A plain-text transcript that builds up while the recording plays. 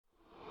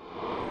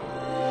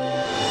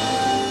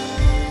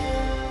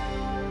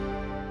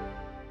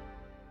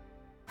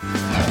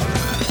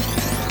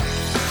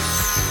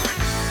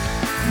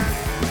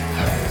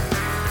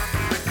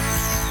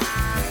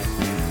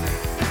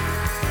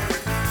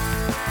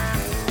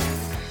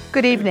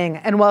Good evening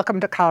and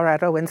welcome to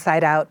Colorado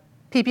Inside Out,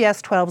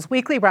 PBS 12's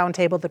weekly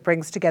roundtable that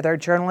brings together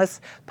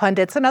journalists,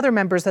 pundits, and other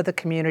members of the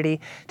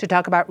community to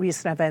talk about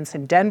recent events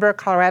in Denver,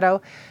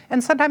 Colorado,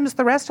 and sometimes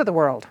the rest of the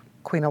world.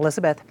 Queen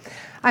Elizabeth.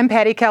 I'm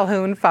Patty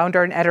Calhoun,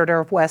 founder and editor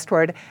of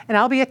Westward, and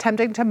I'll be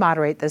attempting to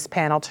moderate this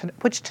panel,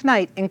 which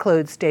tonight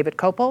includes David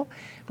Kopel,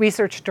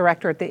 research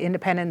director at the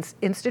Independence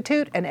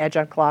Institute and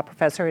adjunct law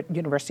professor at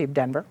University of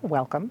Denver.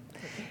 Welcome.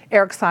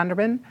 Eric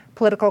Sonderman,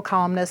 political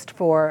columnist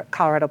for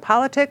Colorado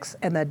Politics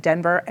and the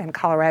Denver and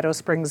Colorado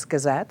Springs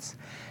Gazettes.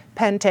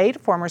 Penn Tate,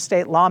 former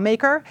state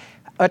lawmaker,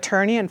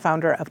 attorney and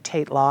founder of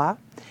Tate Law.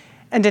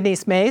 And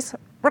Denise Mace,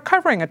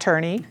 recovering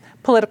attorney,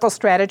 political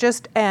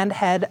strategist, and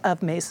head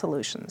of Mace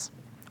Solutions.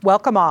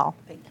 Welcome all.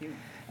 Thank you.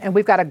 And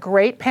we've got a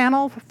great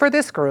panel for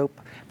this group.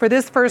 For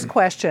this first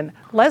question,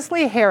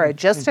 Leslie Herod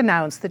just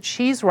announced that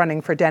she's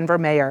running for Denver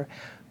mayor,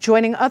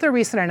 joining other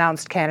recent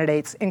announced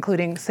candidates,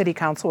 including City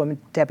Councilwoman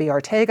Debbie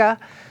Ortega,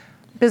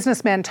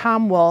 businessman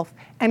Tom Wolf,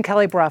 and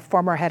Kelly Brough,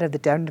 former head of the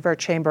Denver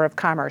Chamber of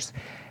Commerce.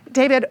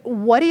 David,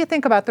 what do you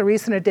think about the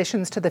recent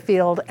additions to the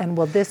field, and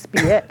will this be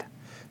it?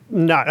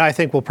 No, I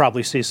think we'll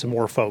probably see some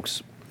more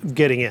folks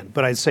getting in.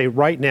 But I'd say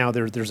right now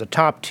there's a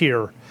top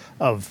tier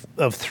of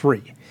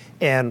three.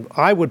 And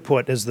I would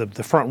put as the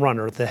front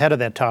runner, the head of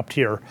that top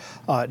tier,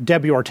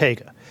 Debbie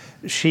Ortega.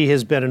 She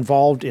has been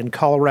involved in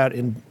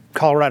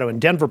Colorado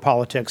and Denver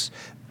politics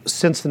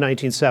since the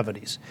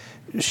 1970s.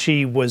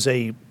 She was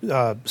a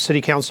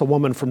city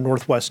councilwoman from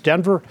Northwest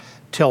Denver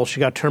till she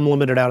got term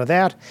limited out of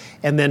that,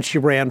 and then she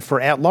ran for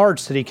at-large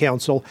city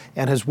council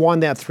and has won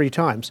that 3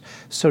 times.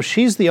 So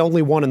she's the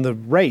only one in the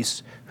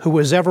race who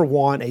has ever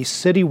won a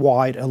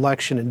citywide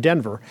election in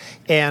Denver,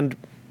 and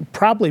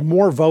probably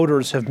more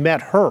voters have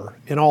met her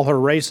in all her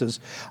races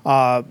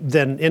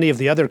than any of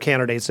the other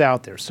candidates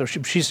out there. So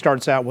she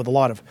starts out with a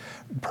lot of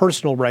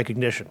personal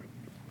recognition.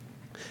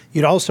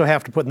 You'd also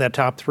have to put in that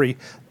top 3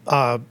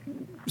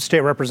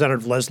 State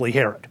Representative Leslie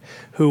Herod,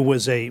 who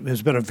has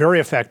been a very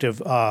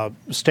effective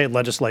state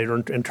legislator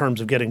in terms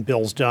of getting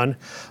bills done.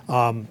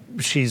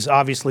 She's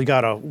obviously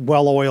got a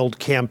well-oiled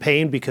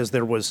campaign because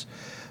there was,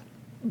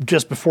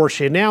 just before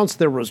she announced,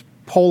 there was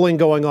polling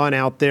going on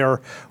out there,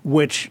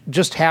 which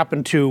just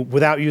happened to,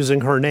 without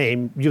using her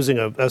name, using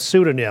a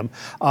pseudonym,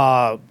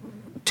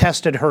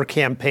 tested her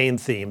campaign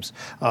themes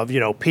of,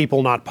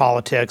 people, not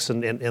politics,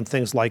 and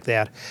things like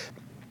that.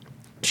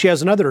 She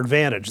has another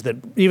advantage that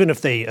even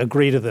if they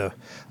agree to the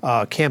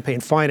campaign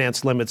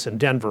finance limits in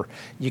Denver,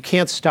 you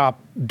can't stop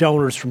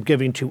donors from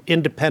giving to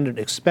independent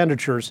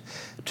expenditures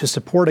to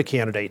support a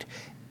candidate.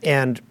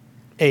 And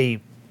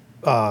a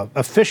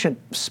efficient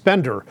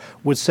spender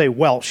would say,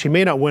 well, she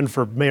may not win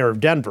for mayor of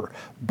Denver,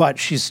 but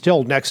she's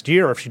still next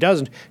year, if she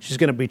doesn't, she's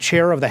going to be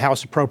chair of the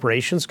House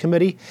Appropriations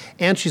Committee,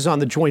 and she's on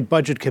the Joint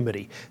Budget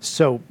Committee.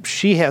 So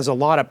she has a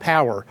lot of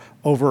power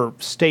over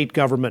state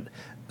government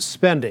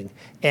spending,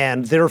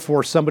 and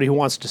therefore somebody who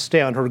wants to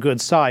stay on her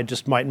good side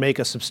just might make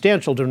a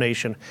substantial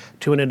donation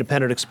to an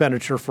independent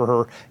expenditure for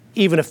her,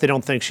 even if they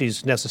don't think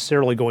she's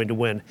necessarily going to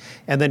win.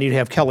 And then you'd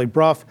have Kelly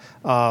Brough,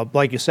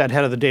 like you said,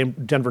 head of the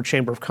Denver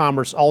Chamber of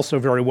Commerce, also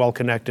very well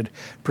connected,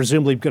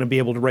 presumably going to be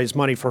able to raise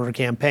money for her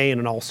campaign,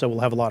 and also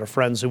will have a lot of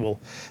friends who will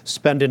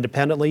spend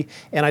independently.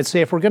 And I'd say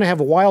if we're going to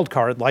have a wild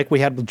card, like we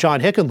had with John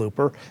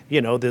Hickenlooper,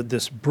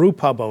 this brew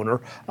pub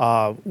owner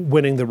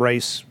winning the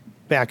race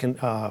back in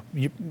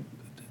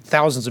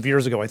thousands of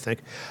years ago, I think,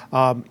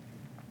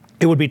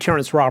 it would be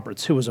Terrence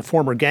Roberts, who was a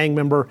former gang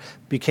member,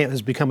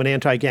 has become an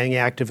anti-gang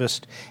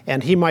activist,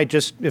 and he might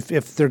just,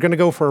 if they're going to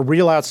go for a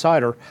real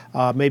outsider,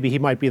 maybe he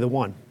might be the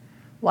one.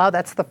 Wow,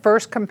 that's the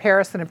first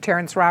comparison of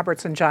Terrence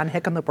Roberts and John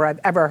Hickenlooper I've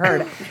ever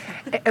heard.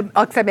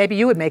 Except maybe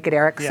you would make it,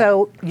 Eric. Yeah.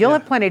 So you'll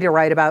have plenty to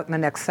write about in the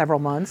next several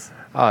months.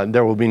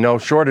 There will be no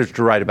shortage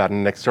to write about in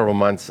the next several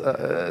months.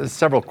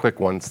 Several quick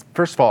ones.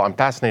 First of all, I'm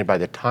fascinated by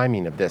the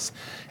timing of this.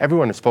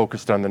 Everyone is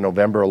focused on the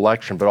November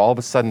election, but all of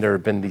a sudden there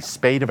have been these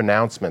spate of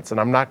announcements, and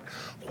I'm not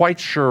quite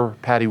sure,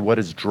 Patty, what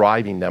is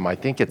driving them. I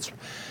think it's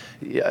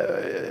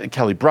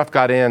Kelly Brough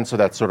got in, so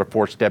that sort of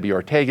forced Debbie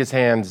Ortega's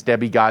hands.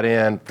 Debbie got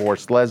in,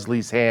 forced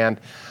Leslie's hand.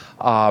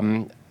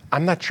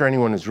 I'm not sure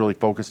anyone is really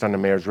focused on the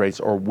mayor's race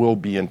or will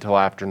be until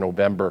after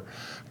November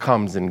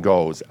comes and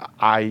goes.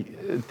 I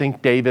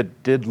think David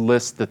did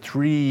list the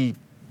 3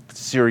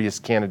 serious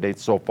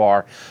candidates so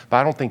far, but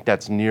I don't think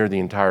that's near the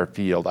entire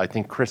field. I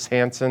think Chris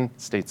Hansen,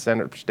 state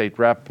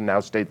rep, now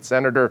state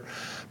senator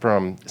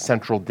from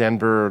central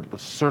Denver,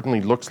 certainly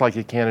looks like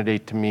a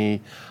candidate to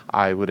me.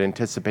 I would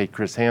anticipate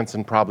Chris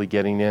Hansen probably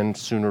getting in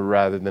sooner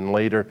rather than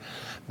later.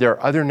 There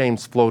are other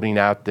names floating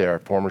out there.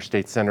 Former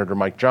State Senator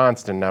Mike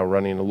Johnston, now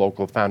running a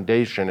local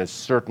foundation, is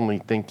certainly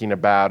thinking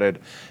about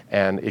it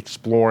and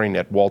exploring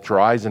it.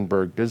 Walter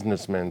Eisenberg,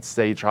 businessman,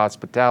 Sage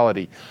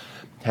Hospitality,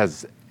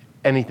 has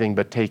anything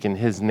but taken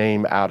his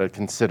name out of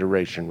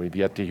consideration. We've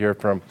yet to hear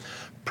from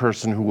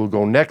person who will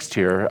go next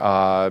here,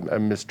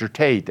 Mr.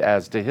 Tate,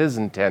 as to his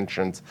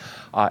intentions.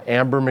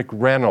 Amber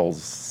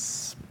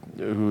McReynolds,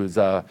 who's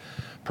a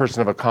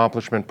person of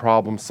accomplishment,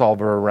 problem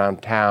solver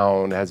around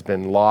town, has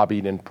been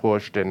lobbied and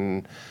pushed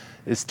and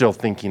is still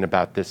thinking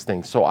about this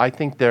thing. So I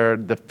think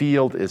the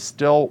field is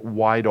still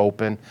wide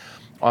open.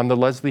 On the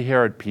Leslie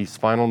Herod piece,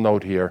 final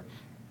note here,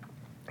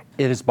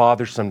 it is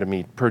bothersome to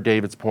me, per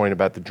David's point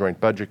about the Joint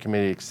Budget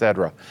Committee, et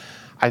cetera.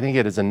 I think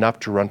it is enough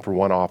to run for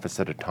one office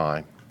at a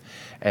time.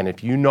 And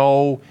if you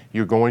know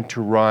you're going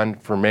to run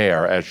for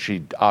mayor, as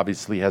she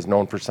obviously has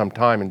known for some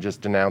time and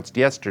just announced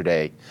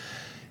yesterday,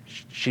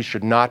 she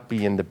should not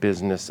be in the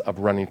business of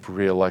running for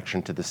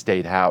re-election to the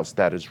State House.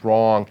 That is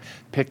wrong.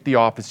 Pick the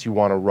office you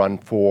want to run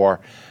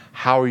for.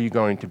 How are you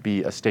going to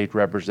be a state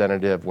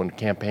representative when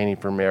campaigning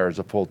for mayor is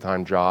a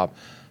full-time job?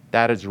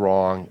 That is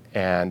wrong,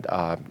 and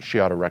she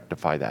ought to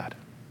rectify that.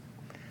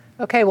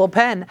 Okay, well,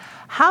 Penn,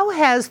 how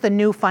has the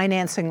new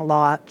financing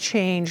law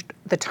changed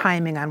the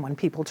timing on when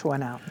people to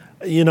run out?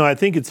 I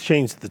think it's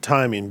changed the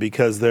timing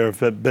because there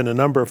have been a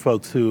number of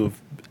folks who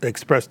have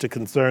expressed a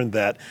concern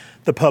that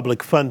the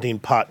public funding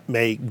pot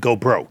may go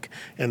broke,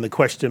 and the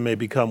question may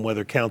become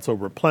whether council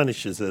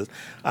replenishes it.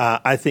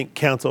 I think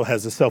council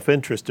has a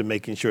self-interest in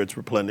making sure it's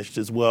replenished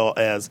as well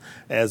as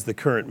the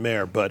current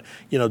mayor. But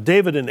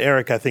David and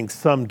Eric, I think,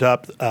 summed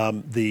up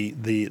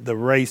the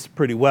race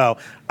pretty well.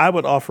 I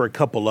would offer a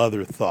couple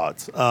other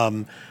thoughts.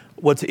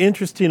 What's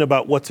interesting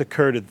about what's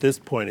occurred at this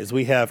point is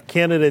we have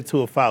candidates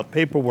who have filed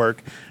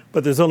paperwork,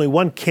 but there's only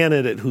one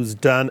candidate who's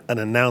done an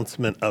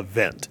announcement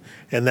event,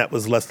 and that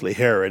was Leslie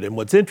Herod. And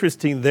what's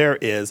interesting there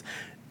is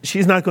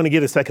she's not going to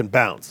get a second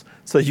bounce.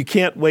 So you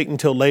can't wait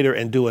until later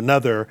and do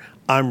another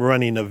I'm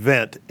running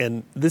event.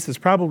 And this is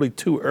probably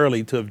too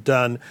early to have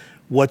done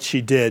what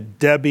she did.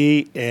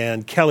 Debbie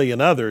and Kelly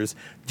and others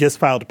just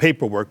filed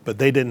paperwork, but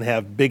they didn't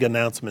have big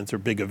announcements or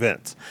big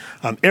events.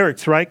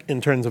 Eric's right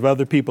in terms of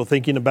other people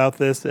thinking about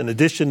this. In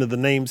addition to the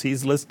names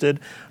he's listed,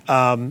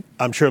 I'm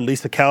sure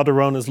Lisa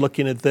Calderon is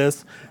looking at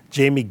this.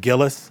 Jamie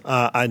Gillis,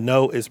 I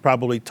know, is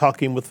probably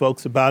talking with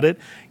folks about it.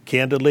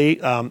 Candidly,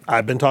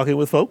 I've been talking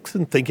with folks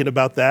and thinking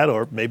about that,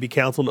 or maybe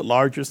council at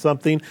large or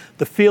something.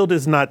 The field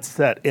is not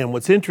set. And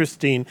what's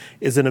interesting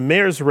is in a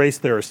mayor's race,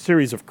 there are a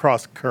series of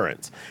cross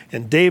currents.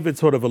 And David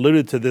sort of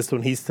alluded to this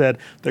when he said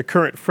the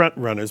current front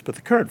runners, but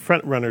the current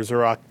front runners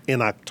are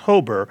in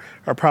October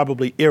are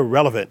probably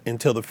irrelevant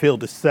until the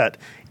field is set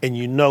and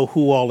you know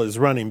who all is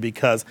running,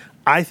 because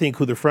I think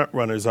who the front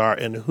runners are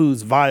and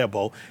who's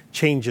viable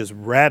changes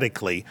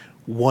radically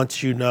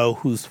once you know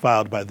who's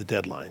filed by the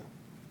deadline.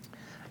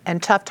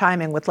 And tough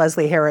timing with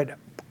Leslie Herod,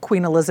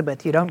 Queen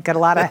Elizabeth. You don't get a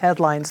lot of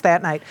headlines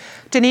that night.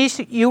 Denise,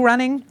 you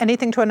running?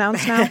 Anything to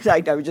announce now?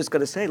 I was just going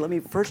to say, let me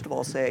first of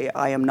all say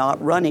I am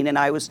not running, and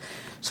I was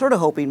sort of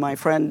hoping my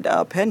friend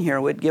Penn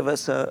here would give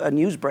us a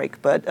news break,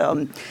 but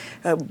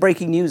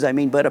breaking news,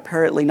 but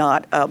apparently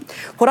not.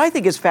 What I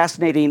think is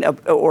fascinating,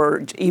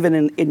 or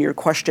even in your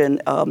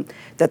question,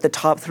 that the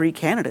top three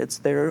candidates,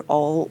 they're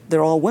all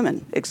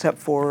women, except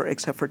for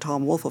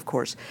Tom Wolf, of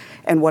course.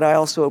 And what I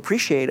also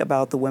appreciate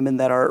about the women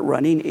that are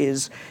running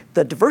is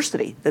the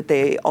diversity that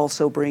they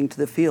also bring to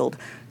the field.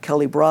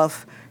 Kelly Brough,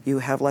 you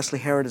have Leslie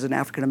Herod as an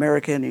African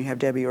American, you have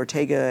Debbie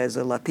Ortega as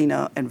a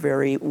Latina and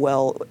very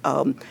well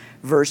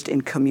versed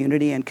in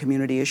community and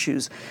community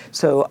issues.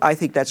 So I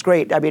think that's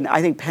great.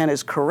 I think Penn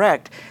is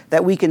correct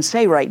that we can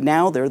say right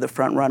now they're the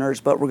front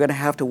runners, but we're going to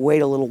have to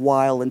wait a little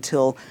while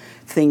until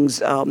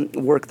things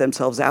work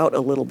themselves out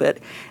a little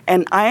bit.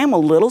 And I am a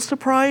little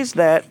surprised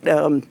that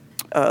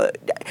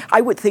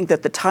I would think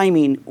that the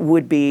timing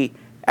would be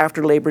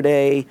after Labor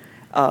Day,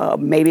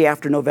 maybe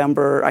after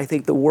November. I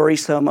think the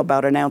worrisome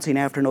about announcing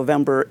after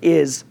November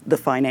is the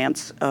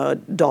finance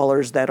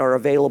dollars that are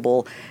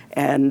available.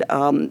 And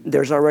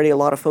there's already a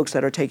lot of folks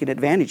that are taking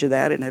advantage of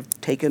that and have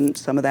taken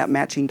some of that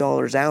matching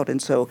dollars out.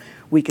 And so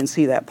we can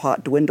see that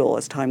pot dwindle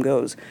as time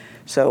goes.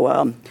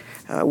 So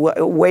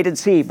wait and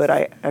see,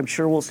 but I'm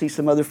sure we'll see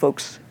some other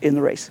folks in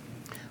the race.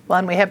 Well,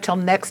 and we have till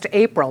next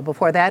April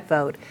before that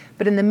vote.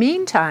 But in the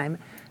meantime,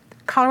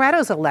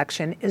 Colorado's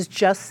election is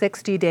just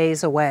 60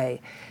 days away.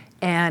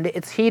 And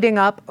it's heating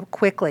up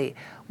quickly.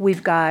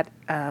 We've got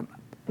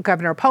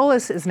Governor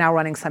Polis is now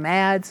running some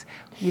ads.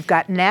 You've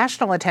got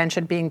national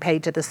attention being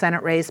paid to the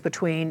Senate race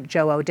between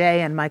Joe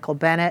O'Dea and Michael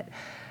Bennet.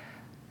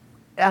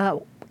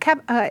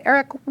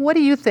 Eric, what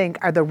do you think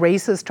are the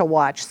races to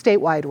watch,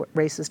 statewide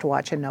races to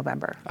watch in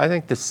November? I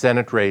think the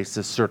Senate race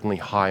is certainly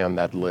high on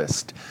that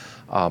list.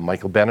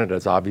 Michael Bennet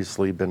has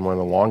obviously been one of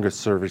the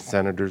longest serving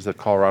senators that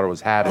Colorado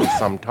has had in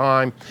some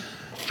time.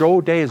 Joe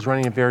O'Dea is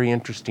running a very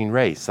interesting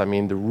race. The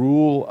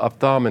rule of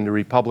thumb in the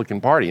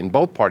Republican Party, in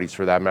both parties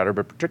for that matter,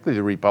 but particularly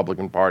the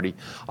Republican Party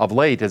of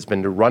late, has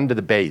been to run to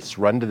the base,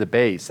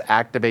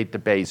 activate the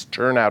base,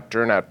 turn out.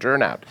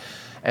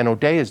 And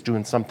O'Dea is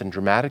doing something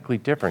dramatically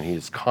different. He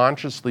is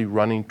consciously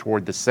running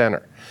toward the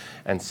center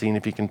and seeing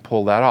if he can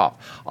pull that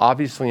off.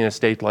 Obviously, in a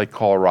state like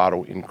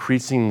Colorado,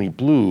 increasingly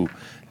blue,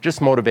 just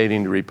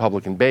motivating the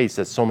Republican base,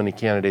 as so many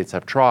candidates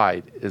have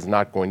tried, is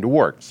not going to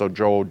work. So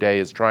Joe O'Dea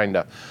is trying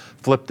to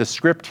flip the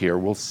script here.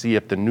 We'll see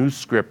if the new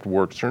script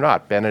works or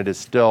not. Bennet is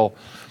still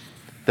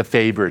the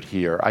favorite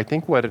here. I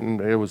think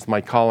it was my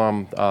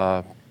column,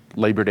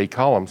 Labor Day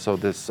column, so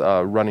this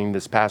running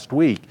this past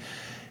week,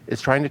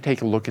 is trying to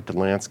take a look at the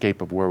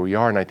landscape of where we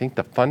are. And I think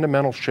the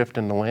fundamental shift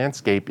in the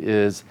landscape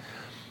is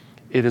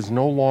it is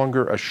no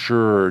longer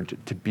assured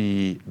to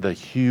be the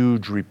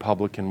huge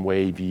Republican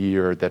wave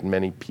year that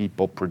many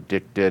people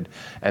predicted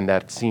and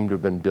that seemed to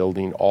have been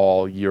building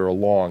all year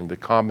long.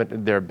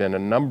 There have been a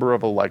number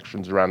of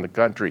elections around the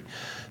country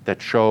that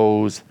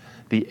shows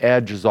the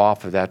edge is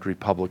off of that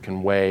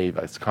Republican wave.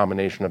 It's a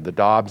combination of the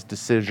Dobbs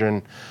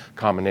decision,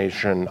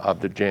 combination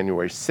of the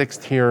January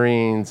 6th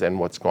hearings and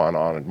what's gone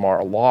on at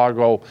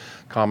Mar-a-Lago,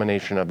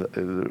 combination of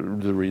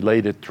the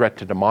related threat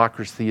to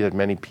democracy that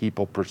many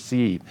people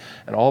perceive.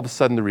 And all of a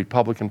sudden the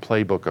Republican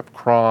playbook of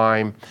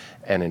crime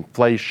and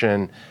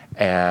inflation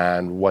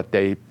and what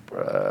they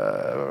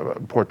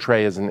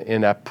portray as an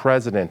inept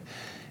president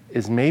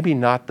is maybe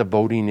not the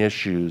voting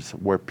issues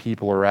where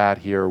people are at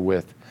here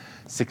with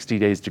 60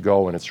 days to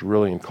go, and it's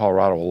really in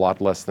Colorado a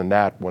lot less than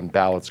that when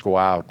ballots go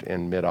out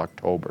in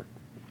mid-October.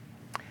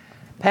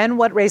 Penn,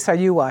 what race are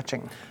you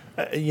watching?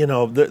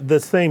 The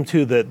same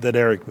too that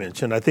Eric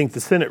mentioned. I think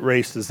the Senate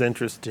race is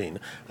interesting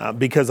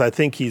because I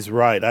think he's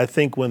right. I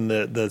think when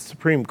the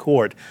Supreme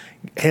Court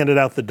handed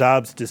out the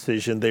Dobbs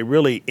decision, they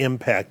really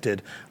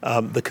impacted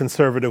the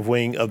conservative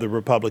wing of the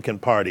Republican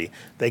Party.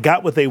 They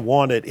got what they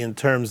wanted in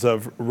terms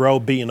of Roe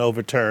being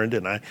overturned,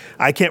 and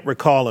I can't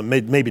recall, and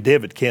maybe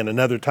David can,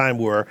 another time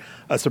where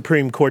a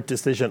Supreme Court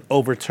decision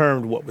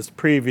overturned what was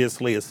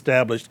previously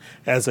established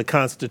as a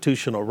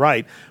constitutional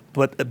right.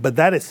 But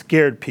that has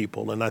scared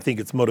people, and I think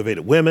it's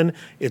motivated women,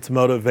 it's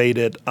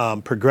motivated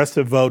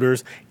progressive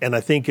voters, and I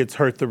think it's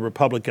hurt the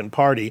Republican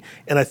Party.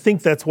 And I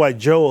think that's why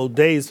Joe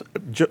O'Dea's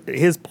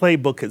his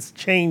playbook has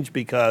changed,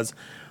 because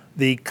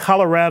the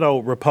Colorado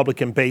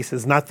Republican base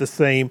is not the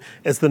same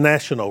as the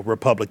national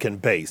Republican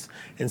base.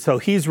 And so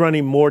he's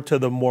running more to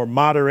the more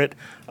moderate,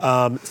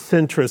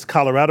 centrist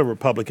Colorado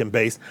Republican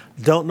base.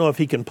 Don't know if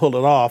he can pull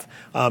it off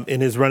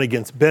in his run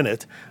against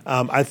Bennett.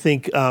 I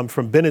think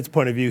from Bennett's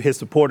point of view, his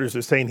supporters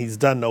are saying he's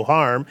done no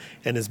harm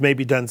and has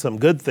maybe done some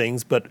good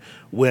things. But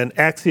when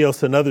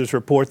Axios and others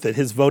report that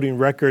his voting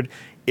record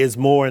is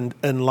more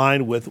in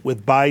line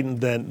with Biden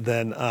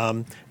than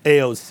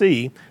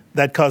AOC,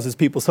 that causes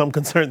people some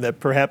concern that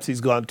perhaps he's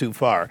gone too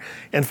far.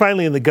 And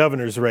finally, in the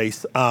governor's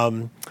race,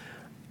 Ms.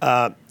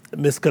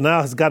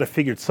 Gonell has got to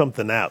figure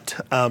something out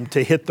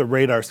to hit the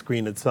radar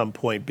screen at some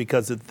point,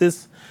 because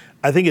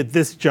I think at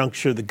this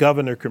juncture, the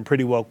governor can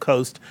pretty well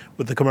coast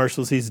with the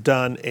commercials he's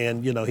done,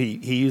 and he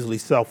usually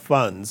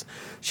self-funds.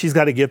 She's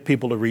got to give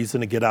people a reason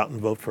to get out and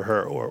vote for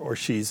her, or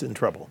she's in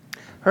trouble.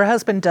 Her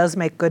husband does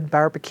make good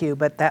barbecue,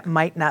 but that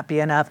might not be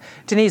enough.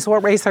 Denise,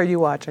 what race are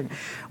you watching?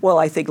 Well,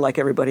 I think like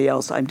everybody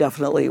else, I'm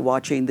definitely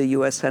watching the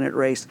U.S. Senate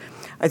race.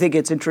 I think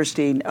it's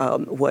interesting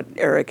what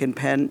Eric and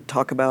Penn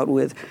talk about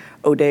with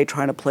O'Dea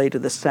trying to play to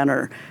the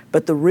center.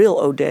 But the real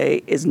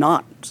O'Dea is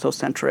not so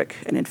centric.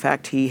 And in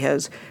fact, he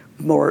has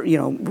more,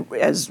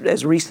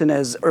 as recent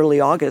as early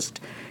August,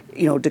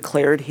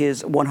 declared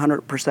his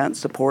 100%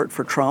 support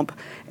for Trump,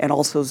 and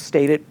also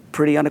stated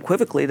pretty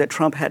unequivocally that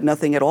Trump had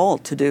nothing at all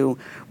to do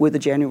with the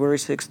January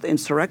 6th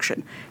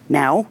insurrection.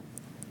 Now,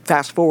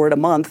 fast forward a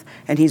month,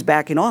 and he's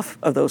backing off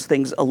of those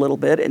things a little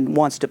bit and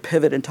wants to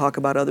pivot and talk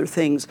about other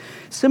things.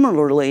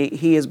 Similarly,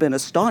 he has been a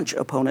staunch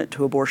opponent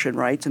to abortion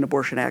rights and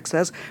abortion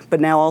access, but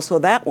now also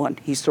that one,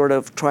 he's sort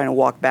of trying to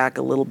walk back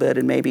a little bit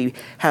and maybe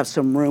have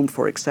some room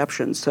for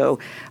exceptions. So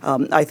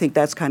I think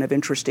that's kind of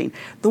interesting.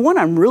 The one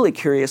I'm really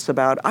curious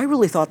about, I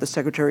really thought the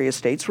Secretary of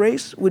State's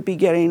race would be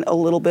getting a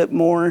little bit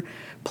more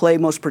play,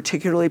 most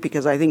particularly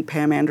because I think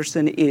Pam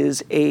Anderson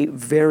is a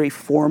very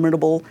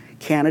formidable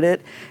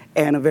candidate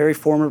and a very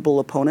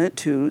formidable opponent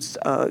to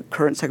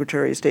current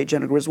Secretary of State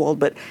Jena Griswold,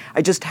 but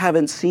I just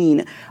haven't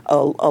seen a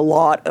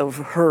lot of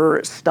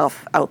her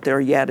stuff out there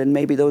yet, and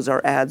maybe those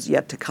are ads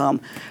yet to come.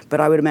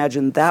 But I would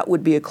imagine that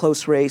would be a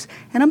close race,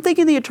 and I'm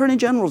thinking the Attorney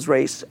General's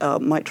race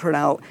might turn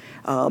out,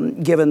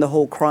 given the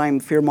whole crime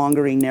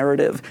fear-mongering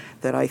narrative,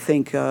 that I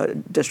think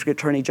District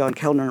Attorney John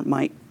Kellner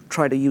might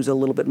try to use a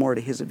little bit more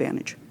to his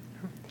advantage.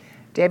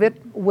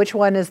 David, which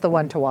one is the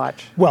one to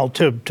watch? Well,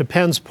 to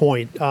Penn's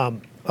point,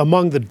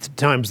 among the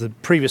times the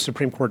previous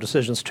Supreme Court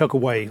decisions took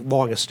away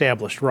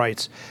long-established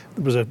rights,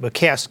 there was a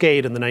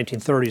cascade in the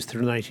 1930s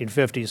through the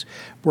 1950s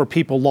where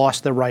people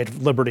lost their right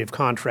of liberty of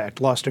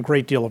contract, lost a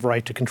great deal of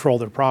right to control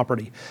their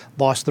property,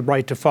 lost the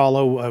right to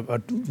follow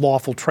a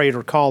lawful trade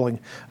or calling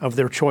of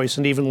their choice,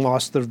 and even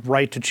lost the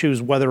right to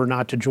choose whether or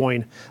not to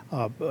join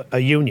a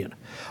union.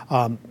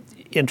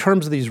 In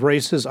terms of these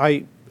races,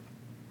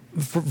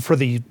 for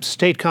the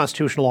state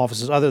constitutional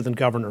offices other than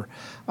governor,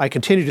 I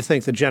continue to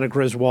think that Jena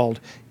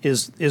Griswold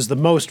is the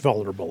most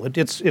vulnerable.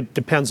 It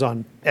depends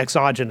on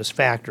exogenous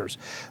factors,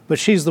 but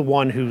she's the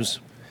one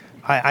who's,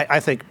 I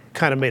think,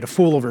 kind of made a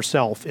fool of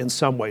herself in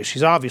some ways.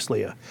 She's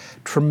obviously a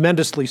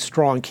tremendously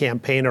strong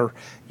campaigner.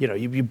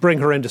 You bring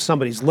her into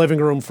somebody's living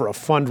room for a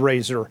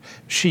fundraiser,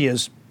 she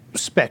is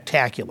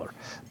spectacular.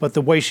 But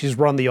the way she's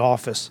run the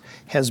office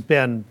has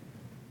been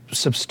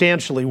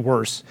substantially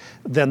worse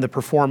than the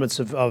performance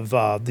of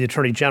the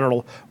Attorney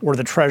General or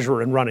the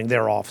Treasurer in running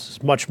their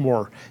offices, much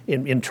more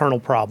in internal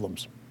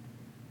problems.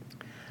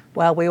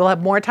 Well, we will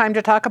have more time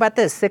to talk about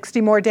this,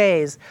 60 more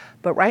days.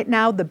 But right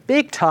now, the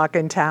big talk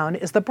in town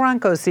is the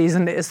Broncos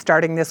season is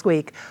starting this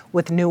week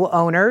with new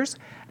owners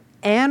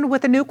and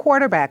with a new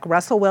quarterback,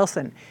 Russell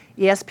Wilson.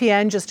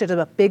 ESPN just did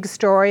a big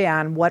story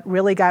on what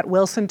really got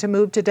Wilson to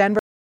move to Denver.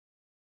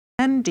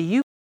 And do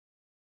you?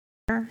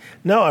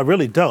 No, I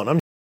really don't. I'm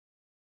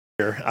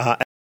here.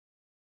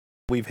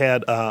 We've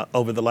had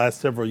over the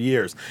last several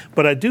years.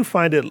 But I do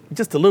find it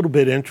just a little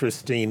bit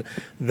interesting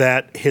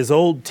that his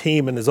old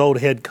team and his old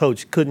head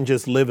coach couldn't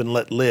just live and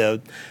let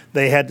live.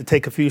 They had to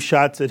take a few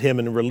shots at him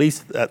and release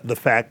the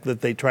fact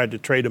that they tried to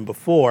trade him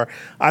before.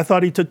 I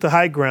thought he took the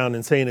high ground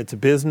in saying it's a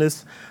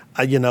business.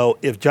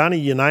 If Johnny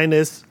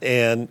Unitas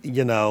and,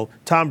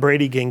 Tom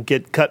Brady can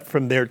get cut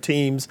from their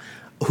teams,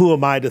 who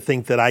am I to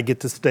think that I get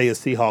to stay a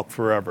Seahawk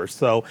forever?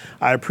 So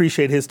I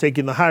appreciate his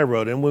taking the high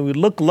road. And when we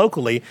look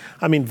locally,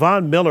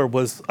 Von Miller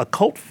was a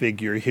cult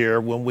figure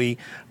here when we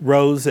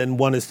rose and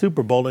won his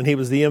Super Bowl, and he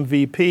was the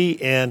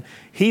MVP, and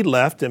he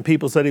left, and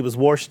people said he was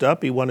washed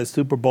up. He won his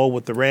Super Bowl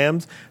with the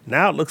Rams.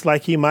 Now it looks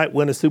like he might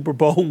win a Super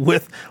Bowl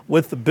with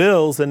the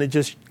Bills, and it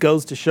just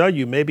goes to show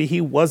you maybe he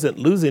wasn't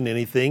losing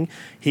anything.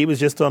 He was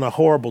just on a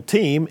horrible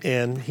team,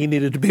 and he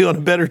needed to be on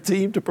a better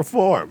team to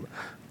perform.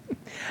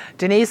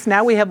 Denise,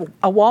 now we have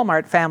a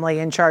Walmart family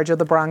in charge of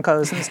the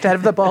Broncos instead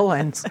of the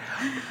Bolins.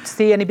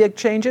 See any big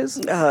changes?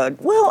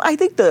 Well, I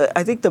think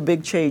the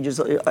big change is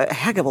a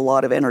heck of a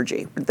lot of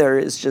energy. There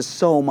is just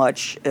so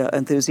much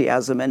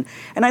enthusiasm, and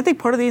I think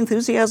part of the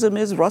enthusiasm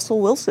is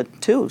Russell Wilson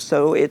too.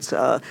 So it's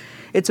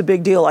a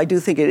big deal. I do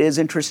think it is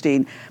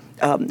interesting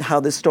how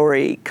this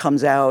story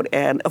comes out,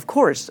 and of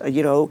course,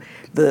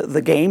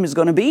 the game is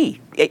going to be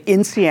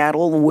in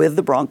Seattle with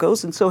the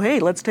Broncos, and so hey,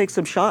 let's take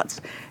some shots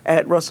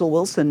at Russell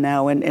Wilson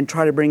now and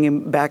try to bring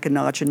him back a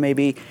notch and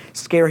maybe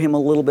scare him a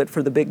little bit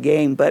for the big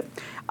game. But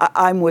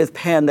I'm with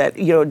Penn that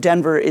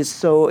Denver is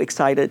so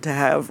excited to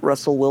have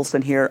Russell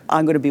Wilson here.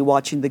 I'm going to be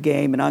watching the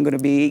game, and I'm going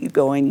to be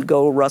going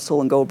go Russell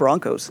and go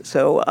Broncos.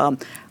 So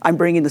I'm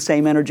bringing the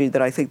same energy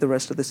that I think the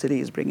rest of the city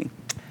is bringing.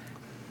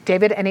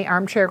 David, any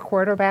armchair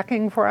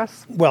quarterbacking for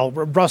us? Well,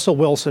 Russell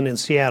Wilson in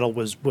Seattle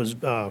was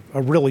a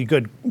really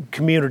good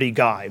community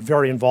guy,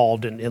 very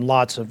involved in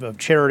lots of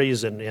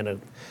charities and a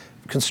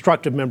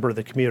constructive member of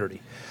the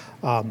community.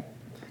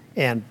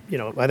 And,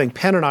 I think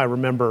Penn and I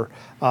remember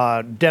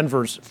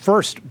Denver's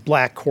first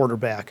black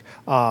quarterback,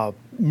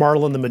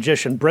 Marlon the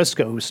Magician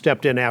Briscoe, who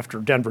stepped in after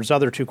Denver's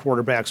other two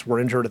quarterbacks were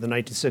injured in the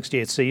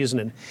 1968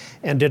 season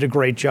and did a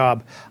great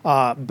job.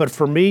 But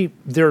for me,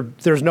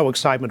 there's no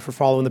excitement for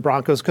following the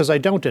Broncos because I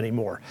don't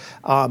anymore.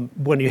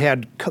 When you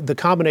had the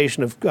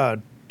combination of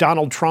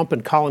Donald Trump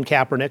and Colin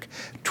Kaepernick,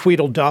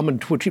 Tweedledum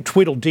and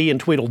Tweedledee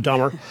and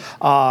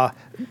Tweedledummer,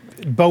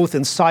 both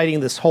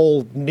inciting this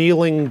whole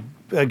kneeling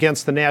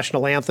against the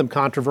national anthem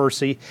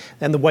controversy,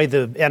 and the way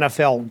the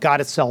NFL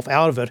got itself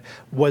out of it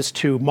was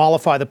to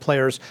mollify the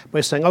players by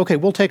saying, okay,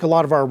 we'll take a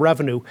lot of our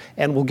revenue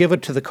and we'll give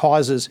it to the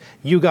causes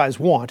you guys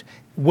want,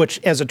 which,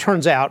 as it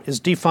turns out, is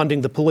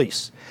defunding the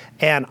police.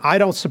 And I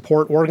don't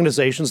support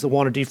organizations that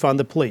want to defund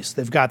the police.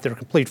 They've got their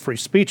complete free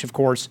speech, of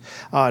course,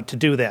 to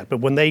do that. But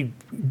when they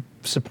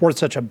support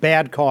such a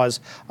bad cause,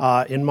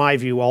 in my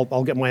view,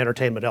 I'll get my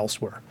entertainment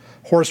elsewhere.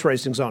 Horse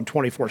racing's on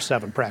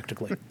 24/7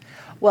 practically.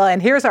 Well,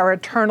 and here's our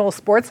eternal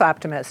sports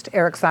optimist,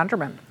 Eric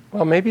Sonderman.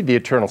 Well, maybe the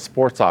eternal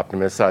sports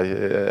optimist.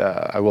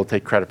 I will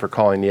take credit for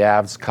calling the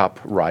Avs Cup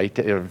right,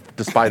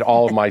 despite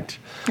all of my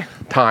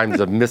times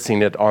of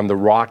missing it on the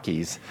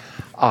Rockies.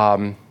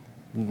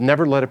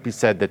 Never let it be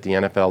said that the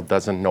NFL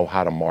doesn't know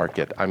how to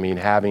market.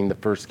 Having the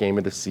first game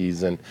of the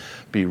season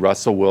be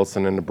Russell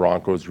Wilson and the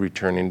Broncos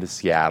returning to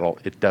Seattle,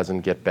 it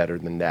doesn't get better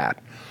than that.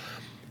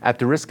 At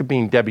the risk of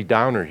being Debbie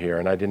Downer here,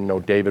 and I didn't know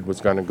David was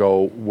going to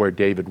go where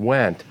David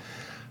went,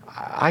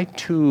 I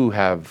too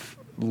have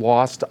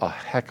lost a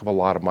heck of a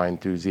lot of my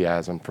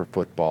enthusiasm for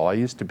football. I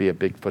used to be a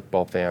big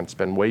football fan,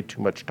 spend way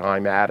too much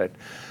time at it.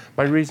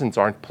 My reasons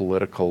aren't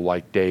political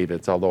like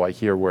David's, although I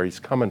hear where he's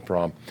coming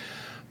from.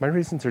 My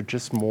reasons are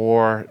just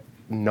more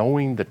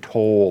knowing the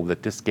toll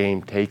that this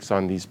game takes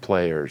on these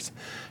players,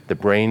 the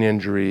brain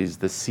injuries,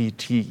 the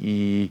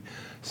CTE,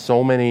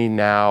 so many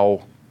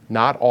now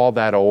not all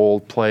that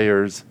old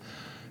players,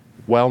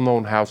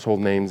 well-known household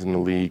names in the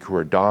league who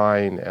are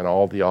dying, and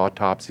all the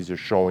autopsies are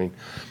showing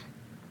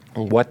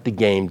what the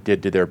game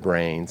did to their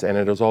brains. And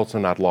it is also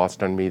not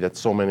lost on me that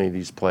so many of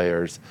these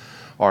players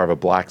are of a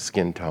black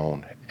skin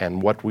tone.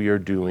 And what we are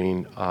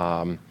doing,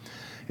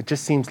 it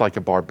just seems like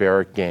a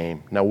barbaric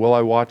game. Now, will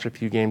I watch a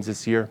few games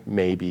this year?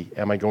 Maybe.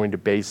 Am I going to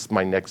base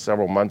my next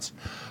several months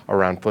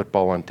around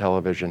football on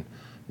television?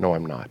 No,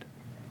 I'm not.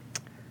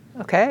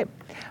 Okay.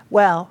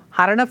 Well,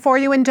 hot enough for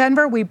you in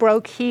Denver? We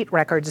broke heat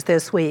records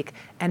this week,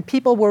 and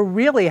people were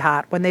really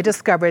hot when they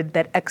discovered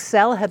that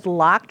Xcel had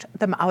locked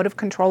them out of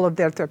control of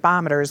their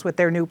thermometers with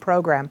their new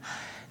program.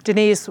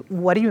 Denise,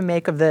 what do you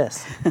make of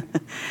this?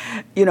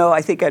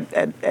 I think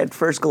at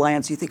first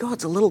glance you think, oh,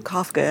 it's a little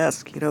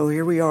Kafkaesque.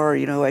 Here we are,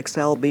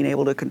 Xcel being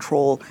able to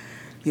control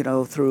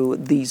through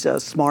these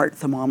smart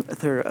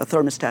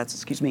thermostats,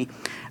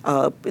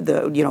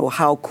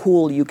 how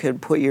cool you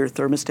could put your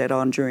thermostat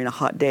on during a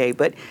hot day.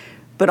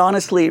 But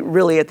honestly,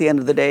 really, at the end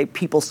of the day,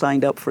 people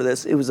signed up for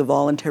this. It was a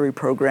voluntary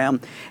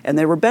program, and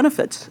there were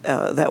benefits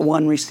that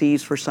one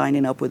receives for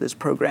signing up with this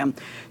program.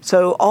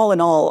 So all in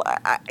all,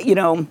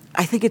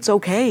 I think it's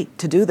okay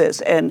to do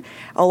this. And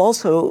I'll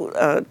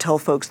also tell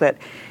folks that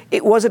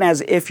it wasn't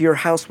as if your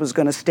house was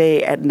going to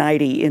stay at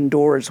 90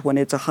 indoors when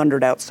it's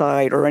 100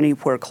 outside or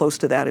anywhere close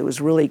to that. It was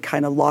really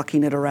kind of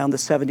locking it around the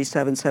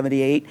 77,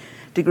 78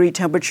 degree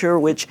temperature,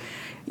 which,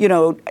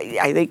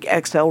 I think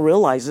Xcel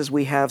realizes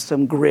we have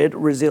some grid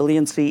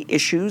resiliency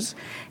issues,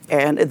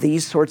 and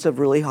these sorts of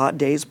really hot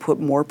days put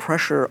more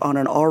pressure on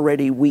an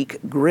already weak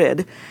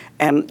grid,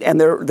 and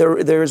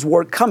there's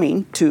work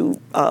coming to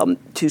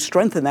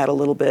strengthen that a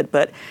little bit.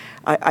 But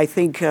I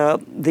think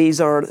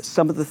these are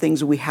some of the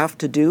things we have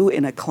to do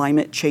in a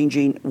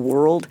climate-changing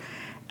world.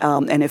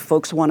 And if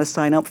folks want to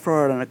sign up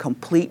for it on a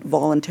complete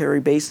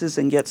voluntary basis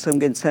and get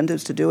some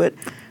incentives to do it,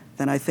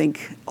 then I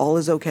think all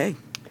is okay.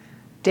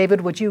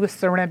 David, would you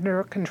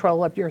surrender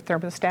control of your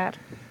thermostat?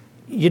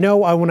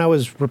 When I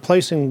was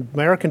replacing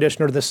my air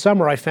conditioner this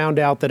summer, I found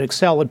out that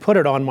Xcel had put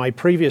it on my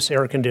previous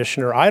air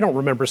conditioner. I don't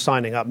remember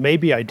signing up.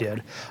 Maybe I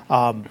did.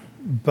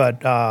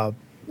 But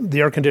the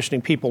air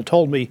conditioning people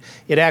told me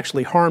it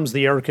actually harms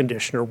the air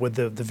conditioner with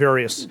the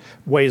various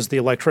ways the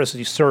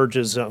electricity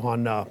surges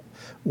on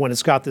when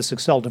it's got this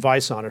Xcel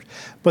device on it.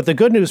 But the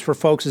good news for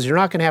folks is you're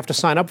not going to have to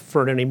sign up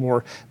for it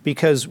anymore,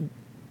 because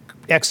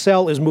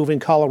Xcel is moving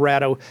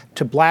Colorado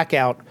to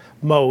blackout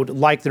mode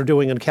like they're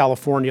doing in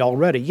California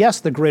already.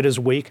 Yes, the grid is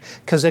weak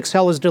because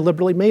Xcel has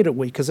deliberately made it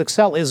weak, because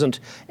Xcel isn't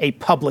a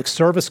public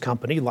service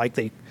company like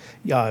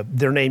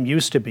their name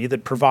used to be,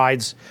 that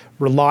provides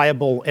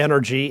reliable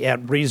energy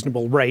at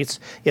reasonable rates.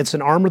 It's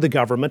an arm of the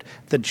government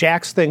that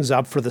jacks things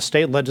up for the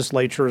state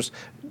legislature's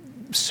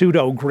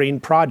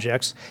pseudo-green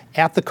projects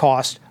at the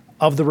cost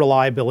of the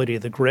reliability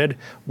of the grid.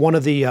 One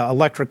of the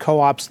electric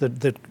co-ops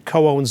that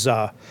co-owns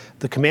the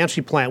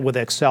Comanche plant with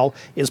Xcel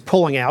is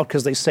pulling out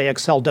because they say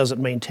Xcel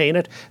doesn't maintain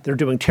it. They're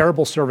doing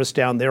terrible service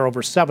down there,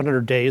 over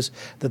 700 days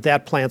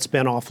that plant's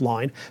been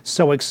offline.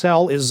 So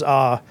Xcel is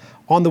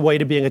on the way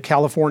to being a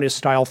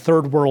California-style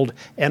third world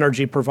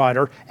energy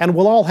provider, and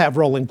we'll all have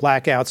rolling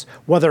blackouts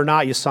whether or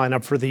not you sign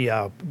up for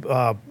the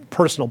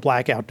personal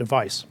blackout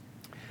device.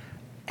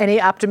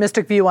 Any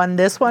optimistic view on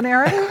this one,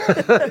 Eric?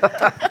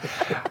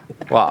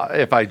 Well,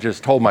 if I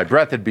just hold my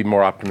breath, it'd be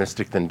more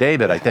optimistic than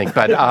David, I think.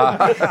 But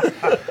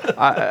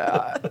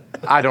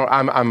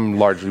I'm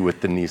largely with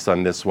Denise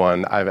on this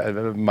one.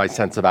 My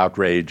sense of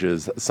outrage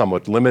is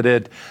somewhat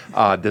limited.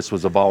 This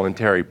was a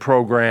voluntary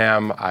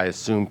program. I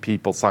assume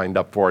people signed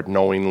up for it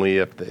knowingly.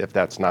 If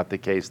that's not the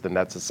case, then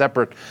that's a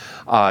separate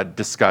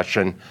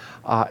discussion.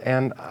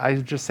 And I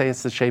just say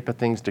it's the shape of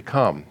things to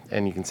come.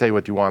 And you can say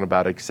what you want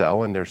about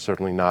Xcel, and they're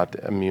certainly not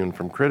immune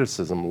from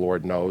criticism,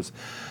 Lord knows.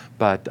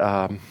 But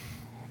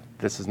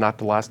this is not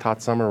the last hot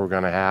summer we're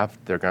going to have.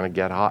 They're going to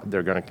get hot.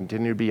 They're going to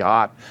continue to be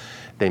hot.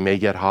 They may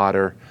get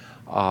hotter.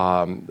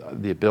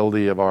 The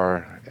ability of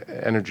our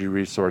energy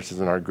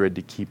resources and our grid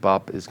to keep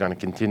up is going to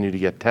continue to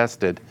get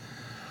tested.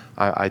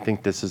 I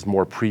think this is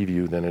more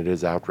preview than it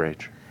is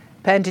outrage.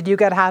 Penn, did you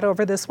get hot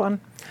over this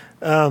one?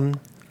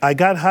 I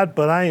got hot,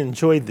 but I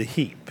enjoyed the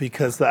heat,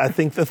 because I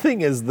think the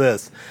thing is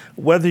this: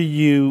 whether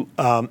you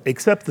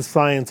accept the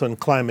science on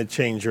climate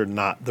change or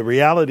not, the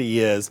reality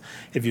is,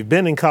 if you've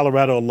been in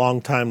Colorado a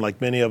long time,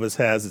 like many of us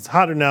has, it's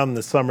hotter now in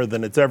the summer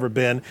than it's ever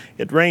been.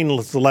 It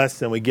rains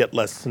less and we get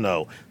less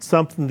snow.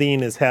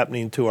 Something is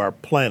happening to our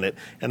planet,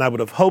 and I would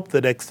have hoped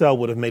that Xcel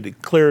would have made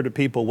it clear to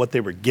people what they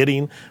were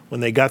getting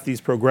when they got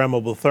these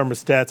programmable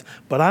thermostats,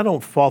 but I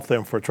don't fault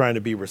them for trying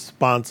to be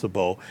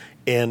responsible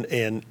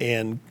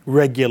and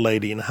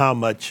regulating how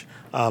much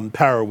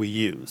power we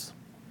use.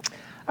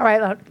 All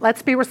right,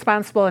 let's be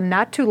responsible and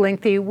not too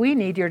lengthy. We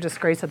need your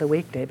disgrace of the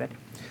week, David.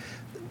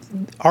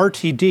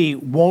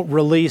 RTD won't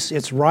release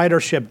its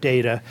ridership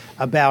data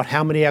about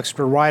how many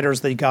extra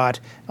riders they got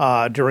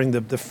during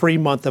the free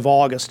month of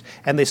August.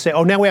 And they say,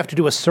 now we have to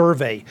do a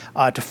survey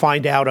to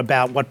find out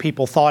about what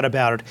people thought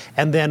about it.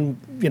 And then,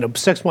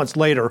 6 months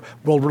later,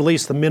 we'll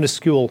release the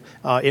minuscule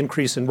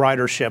increase in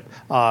ridership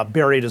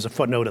buried as a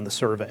footnote in the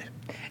survey.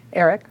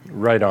 Eric?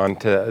 Right on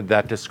to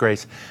that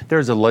disgrace.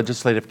 There's a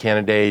legislative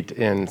candidate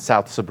in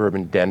South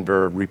Suburban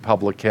Denver,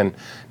 Republican,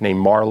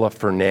 named Marla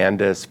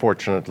Fernandez.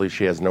 Fortunately,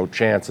 she has no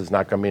chance. Is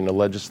not going to be in the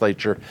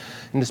legislature.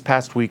 And this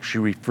past week, she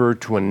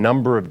referred to a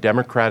number of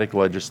Democratic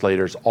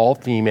legislators, all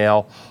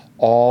female,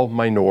 all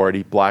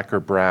minority, black or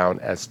brown,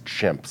 as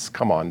chimps.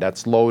 Come on,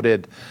 that's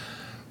loaded.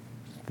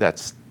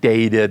 That's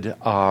dated.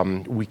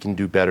 We can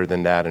do better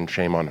than that, and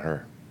shame on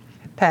her.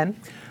 Penn?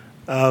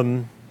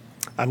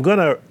 I'm going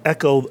to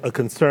echo a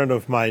concern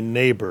of my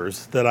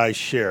neighbors that I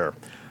share.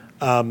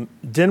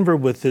 Denver,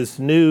 with this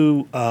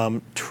new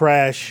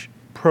trash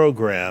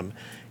program,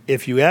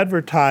 if you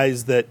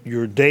advertise that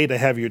your day to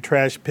have your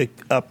trash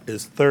picked up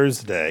is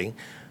Thursday,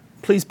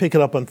 please pick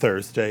it up on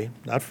Thursday,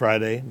 not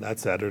Friday, not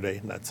Saturday,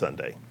 not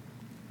Sunday.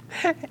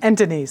 And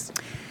Denise.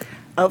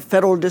 A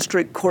federal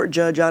district court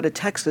judge out of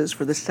Texas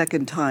for the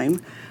second time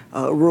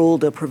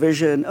ruled a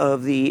provision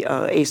of the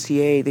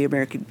ACA, the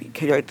American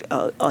Act,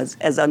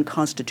 as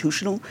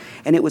unconstitutional,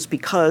 and it was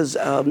because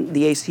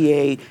the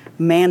ACA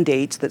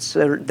mandates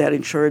that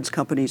insurance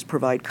companies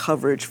provide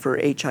coverage for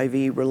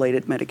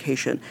HIV-related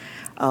medication.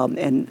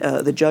 And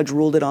the judge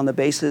ruled it on the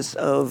basis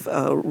of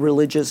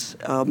religious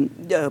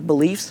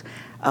beliefs.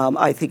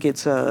 I think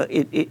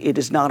it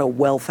is not a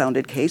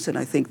well-founded case, and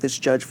I think this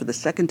judge, for the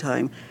second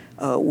time,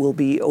 will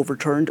be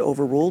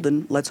overruled,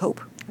 and let's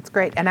hope. That's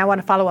great. And I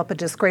want to follow up a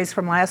disgrace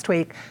from last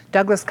week.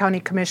 Douglas County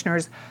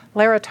Commissioners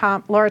Laura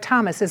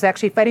Thomas is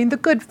actually fighting the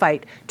good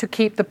fight to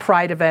keep the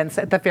Pride events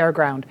at the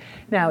fairground.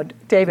 Now,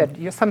 David,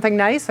 you're something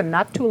nice and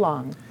not too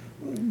long.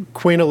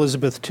 Queen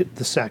Elizabeth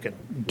II,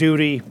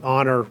 duty,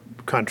 honor,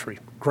 country,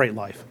 great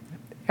life.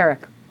 Eric.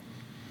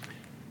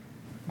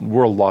 The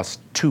world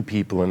lost two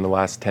people in the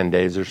last 10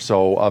 days or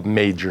so of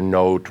major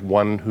note.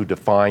 One who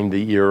defined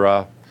the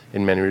era,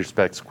 in many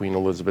respects, Queen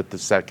Elizabeth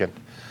II.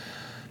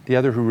 The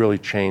other who really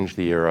changed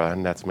the era,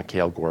 and that's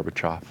Mikhail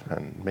Gorbachev,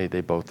 and may they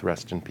both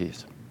rest in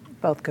peace.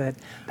 Both good.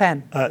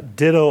 Penn.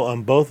 Ditto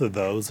on both of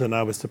those, and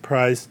I was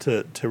surprised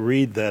to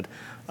read that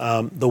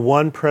the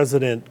one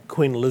president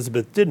Queen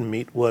Elizabeth didn't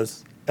meet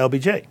was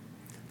LBJ.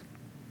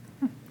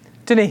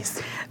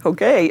 Denise.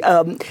 Okay.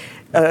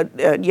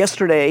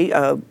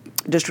 Yesterday,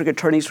 district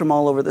attorneys from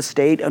all over the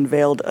state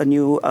unveiled a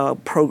new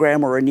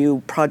program or a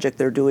new project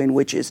they're doing,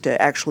 which is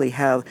to actually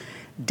have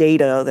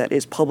data that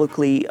is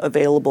publicly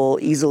available,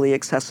 easily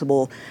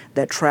accessible,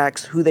 that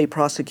tracks who they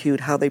prosecute,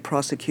 how they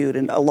prosecute,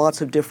 and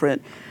lots of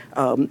different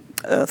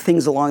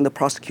things along the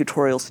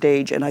prosecutorial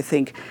stage. And I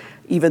think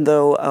even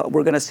though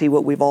we're going to see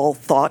what we've all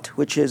thought,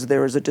 which is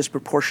there is a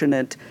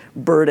disproportionate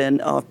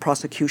burden of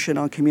prosecution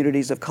on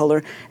communities of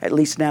color, at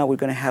least now we're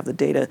going to have the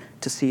data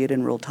to see it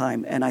in real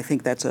time. And I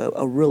think that's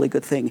a really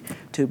good thing,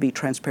 to be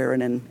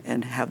transparent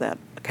and have that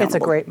accountable.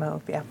 It's a great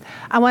move, yeah.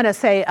 I want to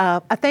say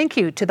a thank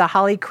you to the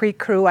Holly Creek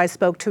crew I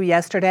spoke to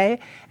yesterday,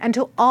 and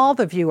to all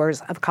the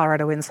viewers of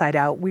Colorado Inside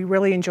Out. We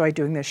really enjoy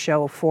doing this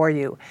show for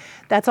you.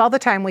 That's all the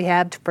time we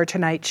have for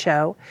tonight's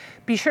show.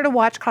 Be sure to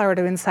watch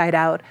Colorado Inside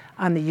Out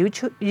on the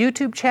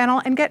YouTube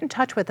channel, and get in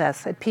touch with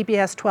us at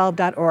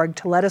pbs12.org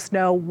to let us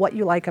know what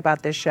you like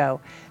about this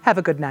show. Have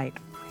a good night.